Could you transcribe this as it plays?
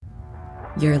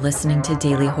You're listening to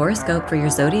Daily Horoscope for your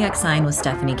zodiac sign with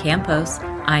Stephanie Campos.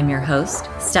 I'm your host,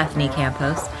 Stephanie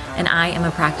Campos, and I am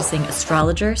a practicing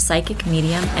astrologer, psychic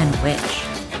medium, and witch.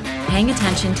 Paying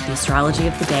attention to the astrology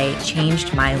of the day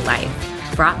changed my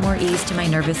life, brought more ease to my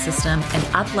nervous system, and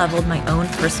up-leveled my own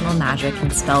personal magic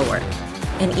and spell work.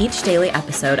 In each daily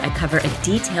episode, I cover a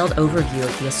detailed overview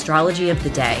of the astrology of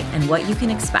the day and what you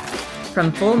can expect.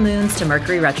 From full moons to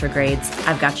Mercury retrogrades,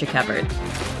 I've got you covered.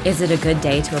 Is it a good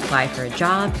day to apply for a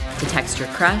job, to text your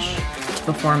crush, to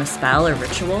perform a spell or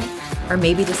ritual, or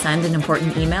maybe to send an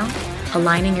important email?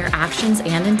 Aligning your actions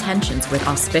and intentions with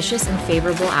auspicious and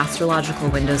favorable astrological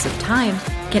windows of time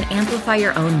can amplify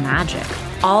your own magic,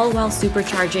 all while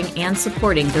supercharging and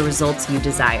supporting the results you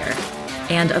desire.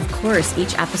 And of course,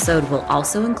 each episode will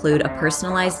also include a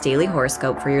personalized daily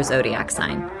horoscope for your zodiac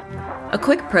sign. A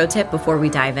quick pro tip before we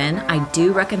dive in, I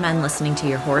do recommend listening to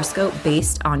your horoscope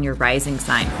based on your rising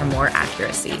sign for more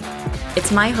accuracy.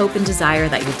 It's my hope and desire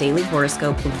that your daily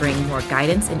horoscope will bring more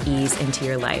guidance and ease into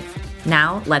your life.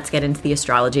 Now, let's get into the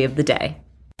astrology of the day.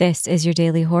 This is your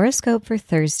daily horoscope for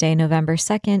Thursday, November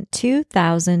 2nd,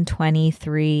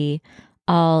 2023.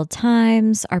 All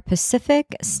times are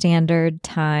Pacific Standard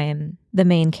Time. The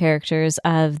main characters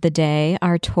of the day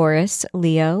are Taurus,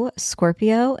 Leo,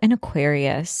 Scorpio, and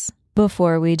Aquarius.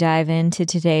 Before we dive into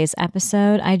today's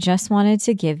episode, I just wanted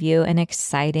to give you an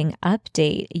exciting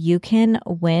update. You can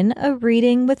win a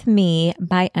reading with me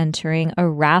by entering a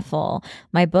raffle.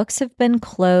 My books have been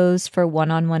closed for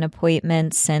one-on-one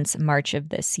appointments since March of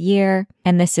this year,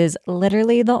 and this is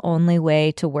literally the only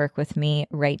way to work with me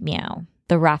right now.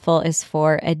 The raffle is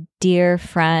for a dear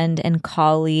friend and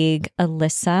colleague,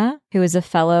 Alyssa, who is a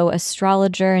fellow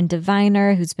astrologer and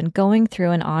diviner who's been going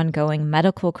through an ongoing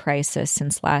medical crisis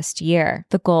since last year.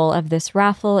 The goal of this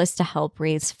raffle is to help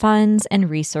raise funds and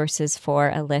resources for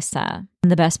Alyssa.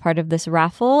 And the best part of this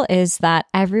raffle is that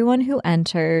everyone who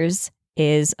enters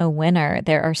is a winner.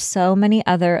 There are so many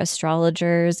other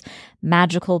astrologers,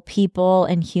 magical people,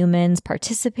 and humans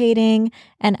participating,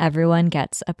 and everyone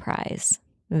gets a prize.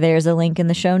 There's a link in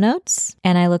the show notes,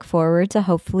 and I look forward to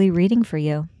hopefully reading for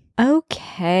you.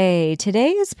 Okay,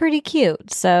 today is pretty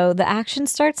cute. So the action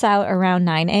starts out around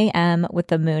 9 a.m. with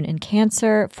the moon in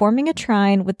Cancer, forming a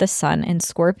trine with the sun in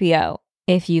Scorpio.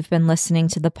 If you've been listening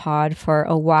to the pod for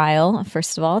a while,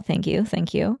 first of all, thank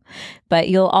you. But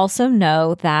you'll also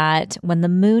know that when the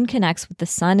moon connects with the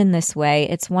sun in this way,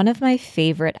 it's one of my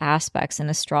favorite aspects in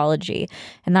astrology.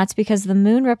 And that's because the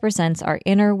moon represents our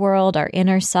inner world, our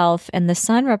inner self, and the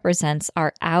sun represents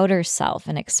our outer self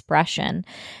and expression.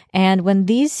 And when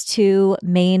these two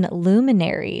main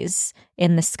luminaries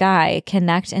in the sky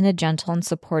connect in a gentle and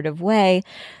supportive way,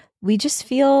 we just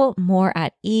feel more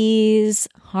at ease,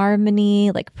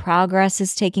 harmony, like progress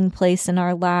is taking place in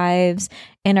our lives,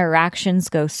 interactions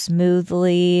go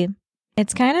smoothly.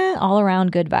 It's kind of all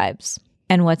around good vibes.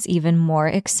 And what's even more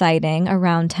exciting,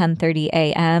 around 10:30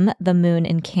 a.m., the moon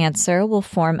in Cancer will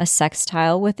form a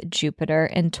sextile with Jupiter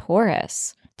in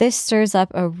Taurus. This stirs up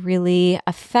a really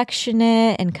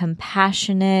affectionate and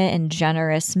compassionate and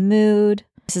generous mood.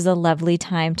 This is a lovely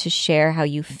time to share how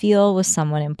you feel with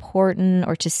someone important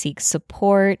or to seek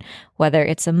support, whether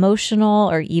it's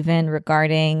emotional or even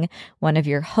regarding one of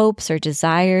your hopes or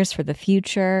desires for the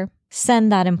future.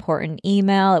 Send that important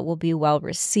email. It will be well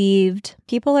received.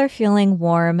 People are feeling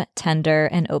warm, tender,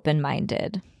 and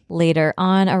open-minded. Later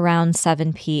on, around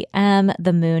 7 p.m.,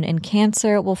 the moon in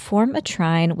Cancer will form a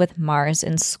trine with Mars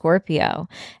in Scorpio.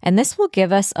 And this will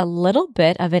give us a little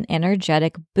bit of an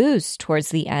energetic boost towards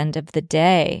the end of the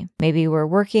day. Maybe we're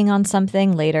working on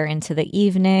something later into the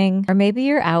evening, or maybe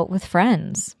you're out with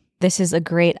friends. This is a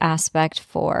great aspect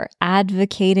for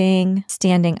advocating,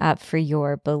 standing up for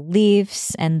your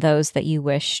beliefs and those that you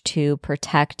wish to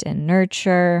protect and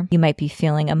nurture. You might be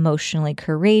feeling emotionally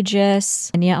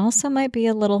courageous, and you also might be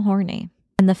a little horny.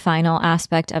 And the final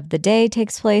aspect of the day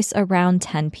takes place around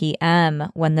 10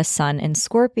 p.m. when the sun in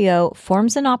Scorpio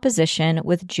forms an opposition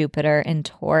with Jupiter in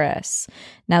Taurus.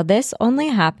 Now, this only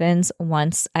happens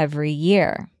once every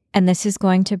year. And this is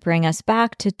going to bring us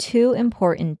back to two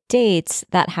important dates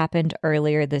that happened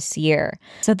earlier this year.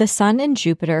 So the Sun and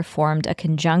Jupiter formed a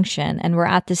conjunction and were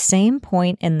at the same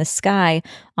point in the sky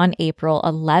on April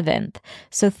 11th.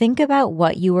 So think about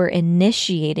what you were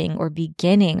initiating or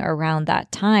beginning around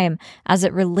that time as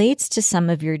it relates to some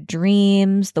of your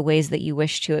dreams, the ways that you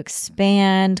wish to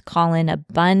expand, call in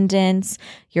abundance,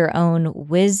 your own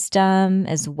wisdom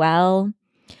as well.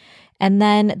 And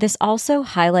then this also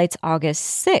highlights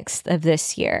August 6th of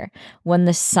this year, when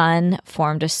the Sun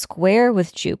formed a square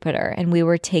with Jupiter and we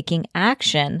were taking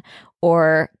action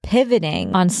or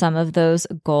pivoting on some of those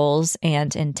goals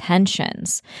and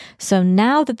intentions. So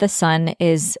now that the sun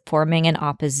is forming an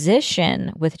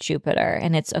opposition with Jupiter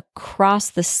and it's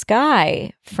across the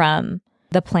sky from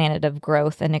the planet of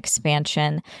growth and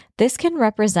expansion, this can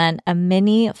represent a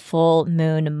mini full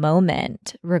moon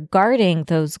moment regarding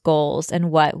those goals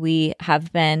and what we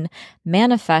have been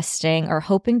manifesting or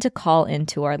hoping to call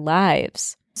into our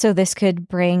lives. So this could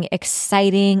bring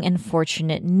exciting and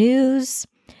fortunate news,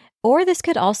 or this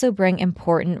could also bring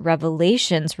important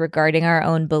revelations regarding our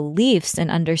own beliefs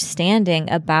and understanding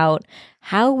about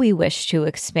how we wish to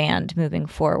expand moving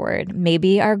forward.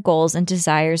 Maybe our goals and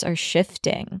desires are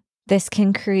shifting. This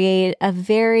can create a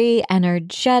very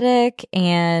energetic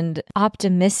and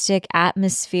optimistic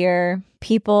atmosphere.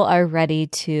 People are ready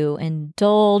to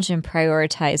indulge and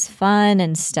prioritize fun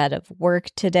instead of work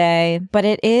today. But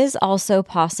it is also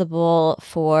possible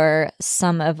for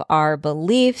some of our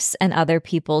beliefs and other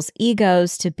people's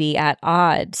egos to be at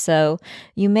odds. So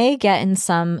you may get in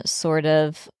some sort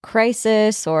of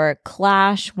crisis or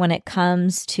clash when it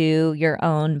comes to your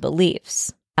own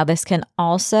beliefs. Now, this can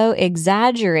also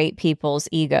exaggerate people's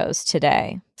egos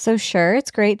today. So sure,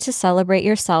 it's great to celebrate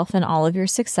yourself and all of your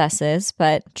successes,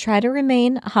 but try to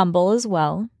remain humble as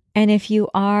well. And if you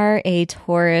are a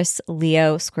Taurus,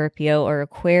 Leo, Scorpio, or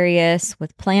Aquarius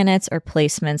with planets or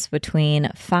placements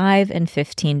between 5 and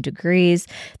 15 degrees,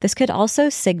 this could also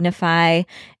signify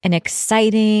an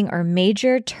exciting or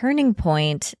major turning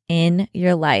point in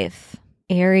your life.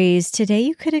 Aries, today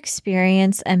you could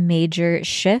experience a major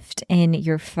shift in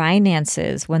your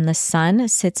finances when the sun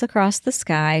sits across the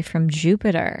sky from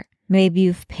Jupiter. Maybe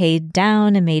you've paid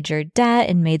down a major debt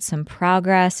and made some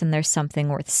progress and there's something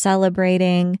worth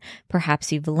celebrating.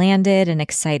 Perhaps you've landed an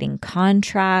exciting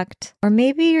contract. Or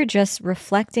maybe you're just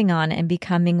reflecting on and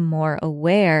becoming more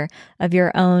aware of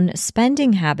your own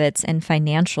spending habits and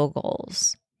financial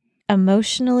goals.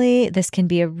 Emotionally, this can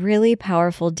be a really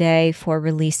powerful day for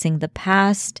releasing the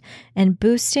past and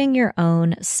boosting your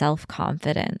own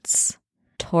self-confidence.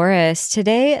 Taurus,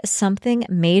 today something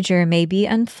major may be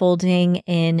unfolding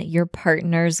in your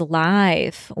partner's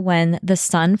life when the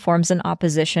sun forms an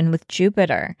opposition with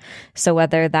Jupiter. So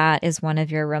whether that is one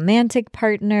of your romantic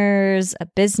partners, a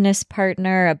business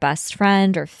partner, a best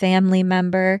friend, or family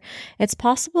member, it's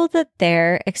possible that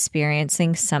they're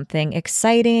experiencing something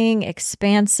exciting,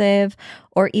 expansive,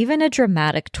 or even a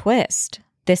dramatic twist.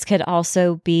 This could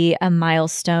also be a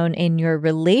milestone in your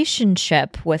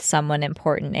relationship with someone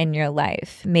important in your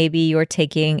life. Maybe you're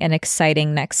taking an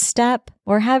exciting next step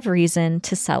or have reason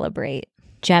to celebrate.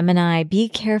 Gemini, be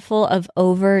careful of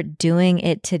overdoing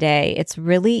it today. It's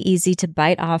really easy to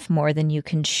bite off more than you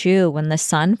can chew when the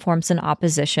sun forms an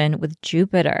opposition with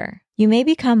Jupiter. You may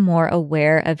become more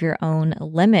aware of your own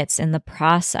limits in the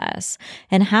process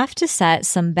and have to set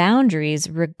some boundaries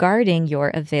regarding your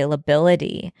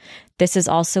availability. This is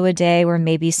also a day where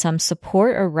maybe some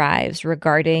support arrives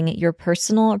regarding your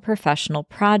personal or professional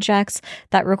projects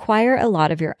that require a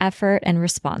lot of your effort and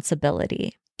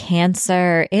responsibility.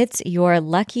 Cancer, it's your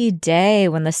lucky day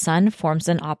when the sun forms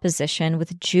an opposition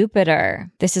with Jupiter.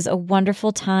 This is a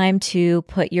wonderful time to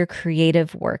put your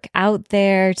creative work out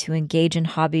there, to engage in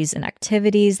hobbies and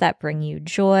activities that bring you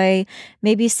joy.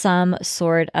 Maybe some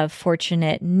sort of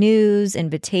fortunate news,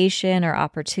 invitation, or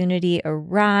opportunity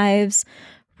arrives.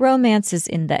 Romance is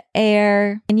in the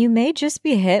air, and you may just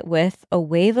be hit with a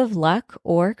wave of luck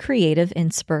or creative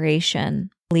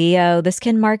inspiration. Leo, this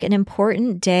can mark an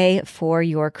important day for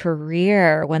your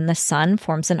career when the sun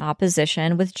forms an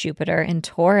opposition with Jupiter in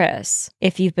Taurus.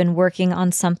 If you've been working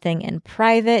on something in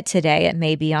private, today it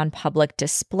may be on public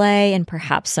display and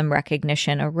perhaps some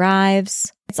recognition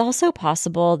arrives. It's also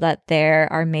possible that there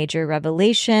are major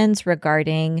revelations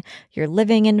regarding your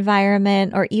living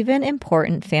environment or even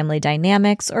important family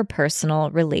dynamics or personal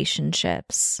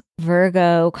relationships.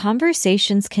 Virgo,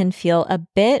 conversations can feel a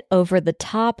bit over the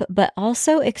top, but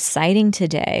also exciting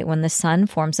today when the sun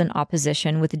forms an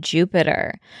opposition with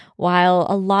Jupiter. While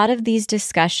a lot of these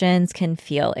discussions can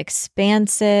feel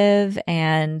expansive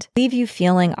and leave you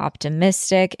feeling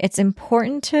optimistic, it's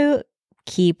important to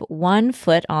keep one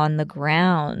foot on the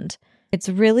ground. It's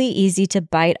really easy to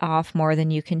bite off more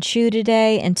than you can chew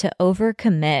today and to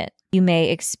overcommit. You may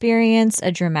experience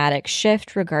a dramatic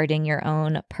shift regarding your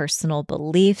own personal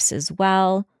beliefs as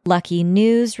well. Lucky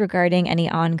news regarding any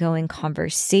ongoing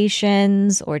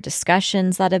conversations or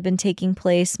discussions that have been taking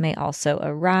place may also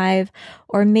arrive,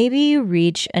 or maybe you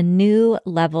reach a new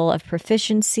level of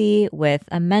proficiency with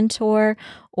a mentor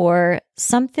or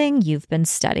something you've been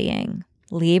studying.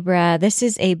 Libra, this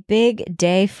is a big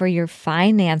day for your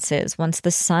finances once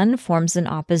the sun forms an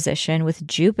opposition with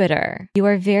Jupiter. You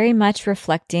are very much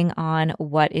reflecting on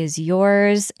what is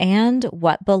yours and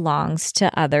what belongs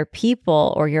to other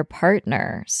people or your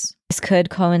partners. This could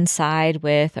coincide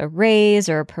with a raise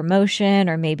or a promotion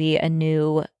or maybe a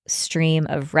new stream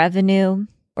of revenue.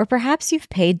 Or perhaps you've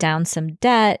paid down some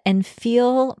debt and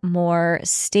feel more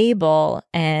stable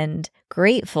and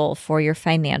grateful for your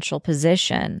financial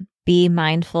position. Be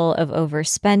mindful of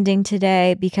overspending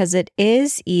today because it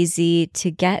is easy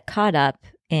to get caught up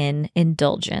in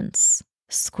indulgence.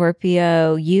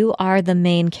 Scorpio, you are the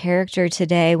main character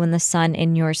today when the sun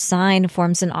in your sign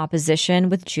forms an opposition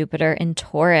with Jupiter in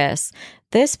Taurus.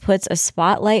 This puts a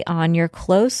spotlight on your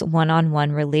close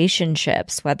one-on-one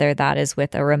relationships, whether that is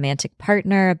with a romantic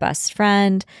partner, a best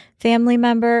friend, family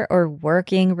member, or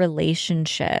working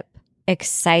relationship.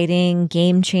 Exciting,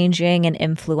 game-changing, and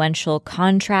influential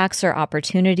contracts or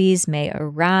opportunities may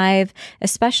arrive,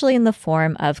 especially in the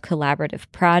form of collaborative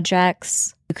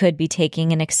projects. You could be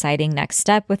taking an exciting next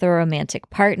step with a romantic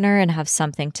partner and have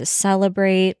something to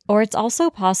celebrate. Or it's also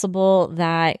possible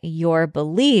that your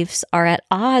beliefs are at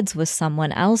odds with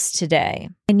someone else today,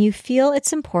 and you feel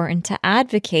it's important to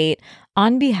advocate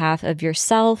on behalf of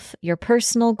yourself, your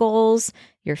personal goals,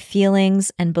 your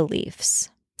feelings, and beliefs.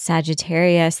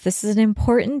 Sagittarius, this is an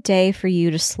important day for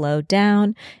you to slow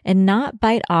down and not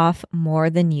bite off more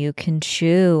than you can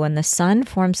chew when the sun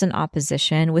forms an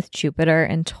opposition with Jupiter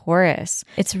and Taurus.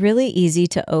 It's really easy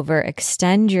to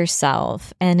overextend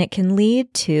yourself and it can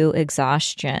lead to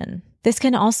exhaustion. This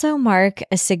can also mark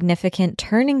a significant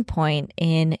turning point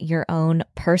in your own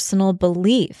personal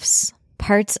beliefs.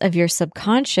 Parts of your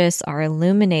subconscious are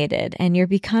illuminated and you're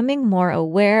becoming more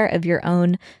aware of your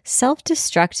own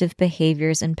self-destructive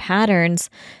behaviors and patterns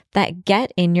that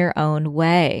get in your own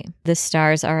way. The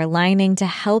stars are aligning to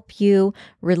help you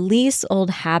release old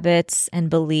habits and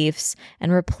beliefs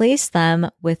and replace them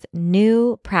with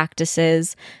new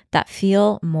practices that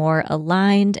feel more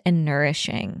aligned and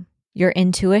nourishing. Your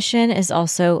intuition is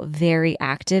also very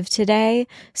active today,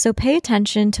 so pay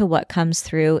attention to what comes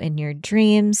through in your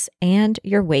dreams and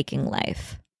your waking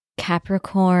life.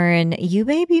 Capricorn, you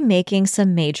may be making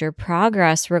some major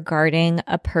progress regarding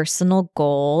a personal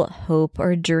goal, hope,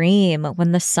 or dream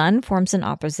when the sun forms an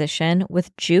opposition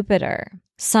with Jupiter.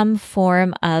 Some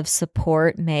form of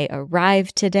support may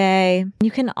arrive today.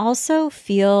 You can also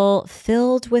feel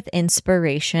filled with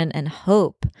inspiration and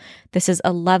hope. This is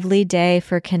a lovely day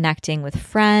for connecting with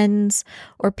friends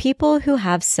or people who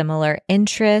have similar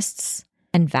interests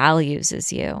and values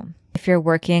as you. If you're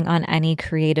working on any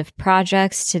creative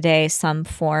projects today, some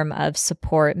form of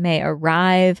support may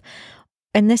arrive.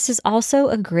 And this is also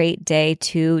a great day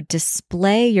to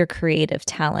display your creative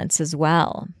talents as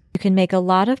well. You can make a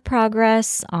lot of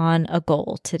progress on a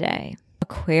goal today.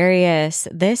 Aquarius,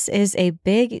 this is a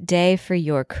big day for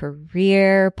your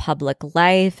career, public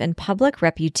life, and public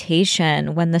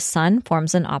reputation when the sun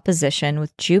forms an opposition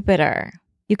with Jupiter.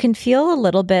 You can feel a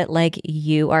little bit like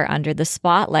you are under the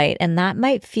spotlight, and that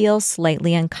might feel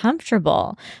slightly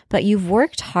uncomfortable, but you've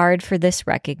worked hard for this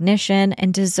recognition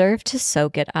and deserve to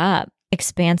soak it up.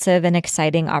 Expansive and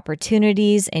exciting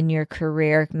opportunities in your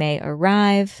career may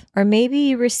arrive, or maybe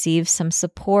you receive some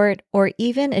support or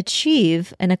even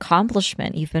achieve an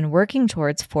accomplishment you've been working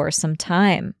towards for some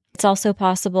time. It's also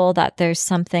possible that there's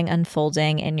something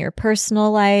unfolding in your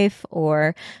personal life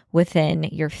or within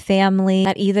your family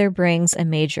that either brings a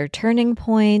major turning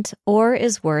point or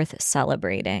is worth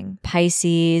celebrating.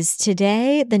 Pisces,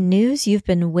 today the news you've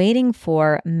been waiting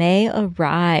for may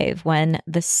arrive when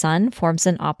the sun forms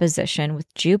an opposition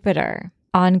with Jupiter.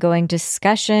 Ongoing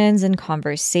discussions and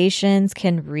conversations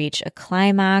can reach a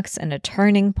climax and a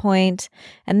turning point,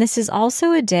 and this is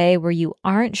also a day where you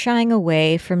aren't shying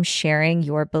away from sharing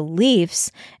your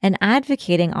beliefs and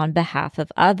advocating on behalf of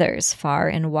others far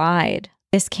and wide.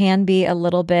 This can be a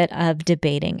little bit of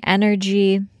debating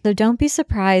energy, so don't be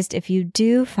surprised if you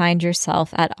do find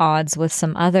yourself at odds with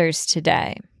some others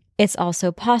today. It's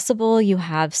also possible you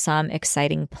have some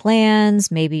exciting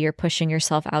plans. Maybe you're pushing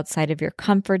yourself outside of your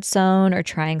comfort zone or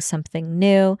trying something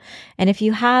new. And if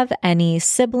you have any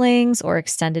siblings or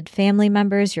extended family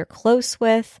members you're close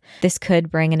with, this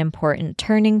could bring an important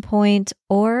turning point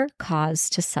or cause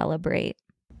to celebrate.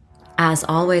 As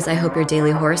always, I hope your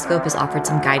daily horoscope has offered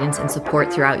some guidance and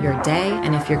support throughout your day.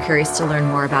 And if you're curious to learn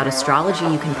more about astrology,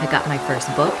 you can pick up my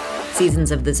first book,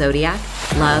 Seasons of the Zodiac,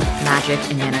 Love, Magic,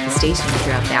 and Manifestation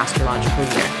throughout the astrological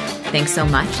year. Thanks so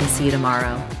much and see you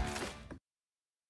tomorrow.